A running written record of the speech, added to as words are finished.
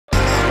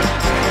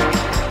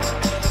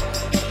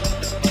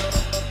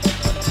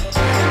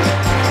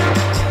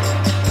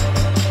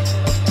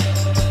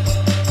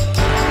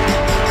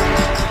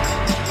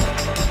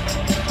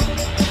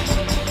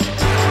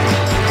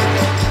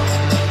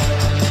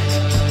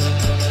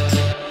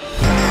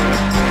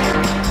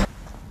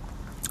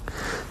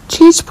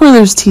teenage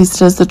spoilers tease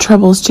that as the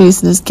troubles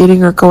Jason is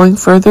getting are going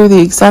further, the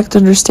exact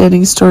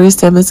understanding stories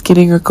Sam is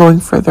getting are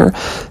going further.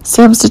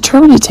 Sam's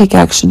determined to take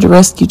action to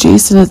rescue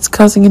Jason. It's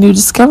causing a new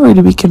discovery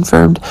to be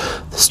confirmed.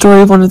 The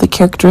story of one of the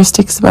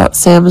characteristics about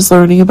Sam is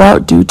learning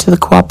about due to the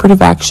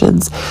cooperative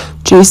actions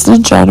Jason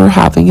and John are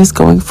having is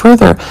going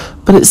further.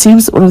 But it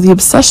seems that one of the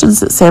obsessions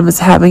that Sam is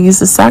having is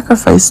the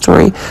sacrifice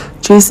story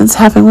Jason's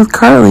having with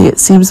Carly. It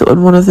seems that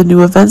one of the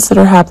new events that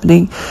are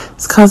happening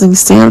is causing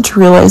Sam to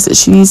realize that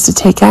she needs to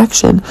take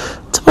action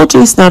to pull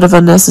Jason out of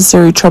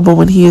unnecessary trouble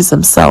when he is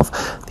himself.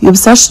 The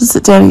obsessions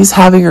that Danny is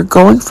having are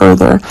going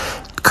further.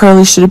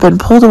 Carly should have been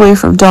pulled away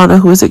from Donna,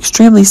 who was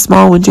extremely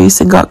small when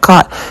Jason got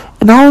caught.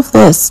 In all of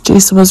this,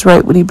 Jason was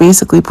right when he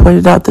basically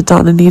pointed out that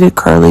Donna needed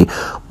Carly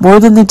more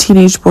than the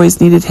teenage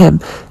boys needed him.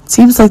 It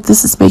seems like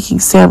this is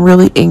making Sam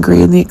really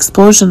angry, and the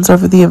explosions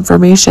over the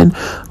information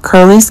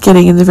Carly's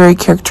getting and the very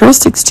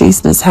characteristics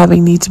Jason is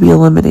having need to be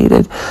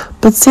eliminated.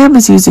 But Sam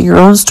is using her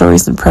own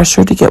stories and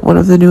pressure to get one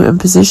of the new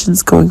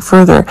impositions going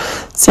further.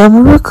 Sam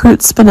will recruit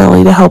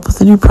Spinelli to help with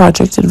the new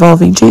project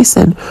involving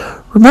Jason.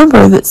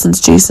 Remember that since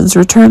Jason's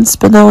return,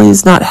 Spinelli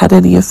has not had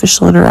any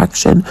official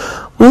interaction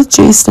with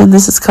Jason, and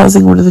this is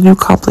causing one of the new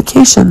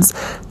complications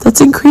that's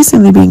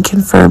increasingly being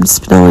confirmed.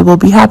 Spinelli will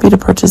be happy to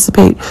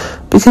participate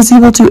because he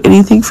will do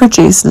anything for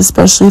Jason,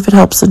 especially if it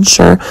helps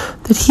ensure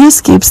that he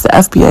escapes the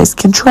FBI's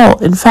control.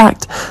 In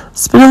fact,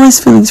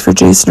 Spinelli's feelings for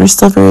Jason are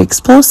still very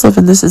explosive,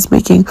 and this is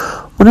making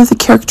one of the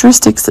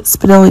characteristics that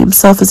Spinelli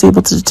himself is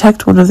able to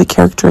detect. One of the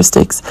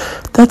characteristics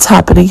that's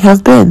happening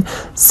have been.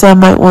 Sam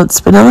might want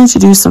Spinelli to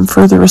do some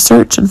further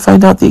research and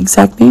find out the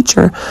exact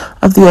nature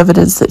of the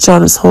evidence that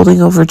John is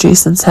holding over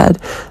Jason's head.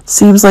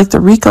 Seems like the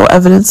RICO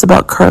evidence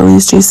about Carly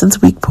is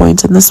Jason's weak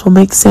point, and this will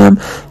make Sam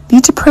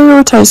need to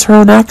prioritize her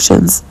own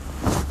actions.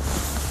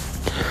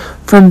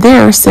 From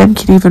there, Sam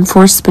can even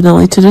force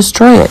Spinelli to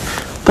destroy it.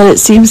 But it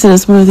seems that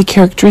as one of the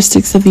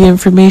characteristics of the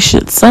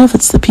information itself,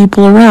 it's the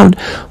people around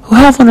who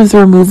have one of the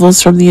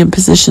removals from the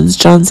impositions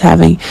John's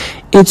having.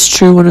 It's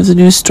true, one of the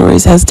news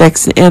stories has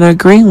Dex and Anna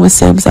agreeing with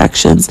Sam's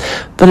actions,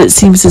 but it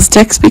seems as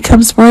Dex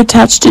becomes more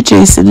attached to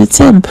Jason, it's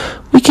him.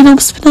 We can help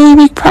Spinelli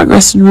make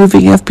progress in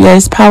removing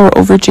FBI's power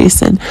over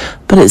Jason,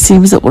 but it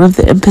seems that one of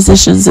the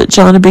impositions that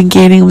John had been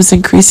gaining was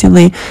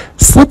increasingly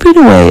slipping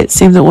away. It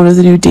seemed that one of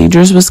the new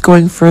dangers was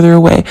going further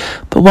away.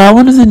 But while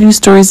one of the new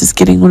stories is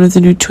getting one of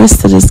the new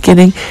twists that is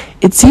getting,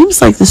 it seems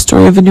like the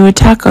story of a new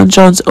attack on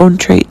John's own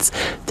traits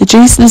that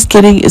Jason is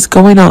getting is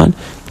going on,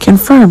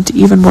 confirmed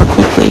even more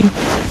quickly.